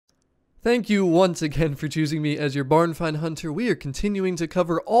Thank you once again for choosing me as your barn find hunter. We are continuing to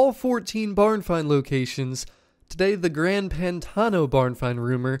cover all 14 barn find locations. Today, the Gran Pantano barn find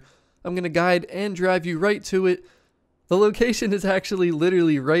rumor. I'm going to guide and drive you right to it. The location is actually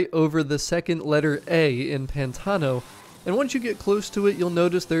literally right over the second letter A in Pantano, and once you get close to it, you'll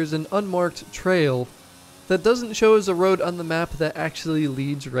notice there's an unmarked trail that doesn't show as a road on the map that actually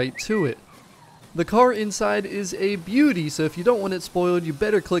leads right to it. The car inside is a beauty, so if you don't want it spoiled, you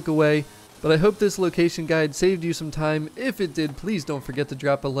better click away. But I hope this location guide saved you some time. If it did, please don't forget to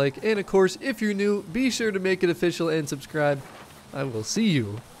drop a like. And of course, if you're new, be sure to make it official and subscribe. I will see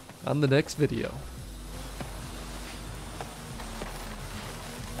you on the next video.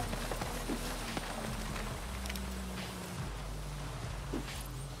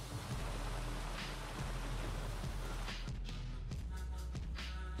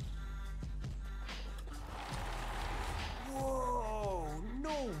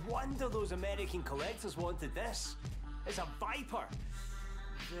 No wonder those American collectors wanted this. It's a Viper.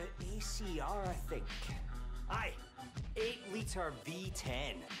 The ACR, I think. Aye, 8-litre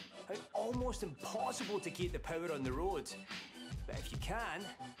V10. It's almost impossible to keep the power on the road. But if you can...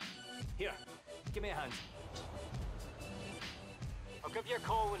 Here, give me a hand. I'll give you a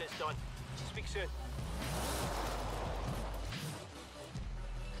call when it's done. Speak soon.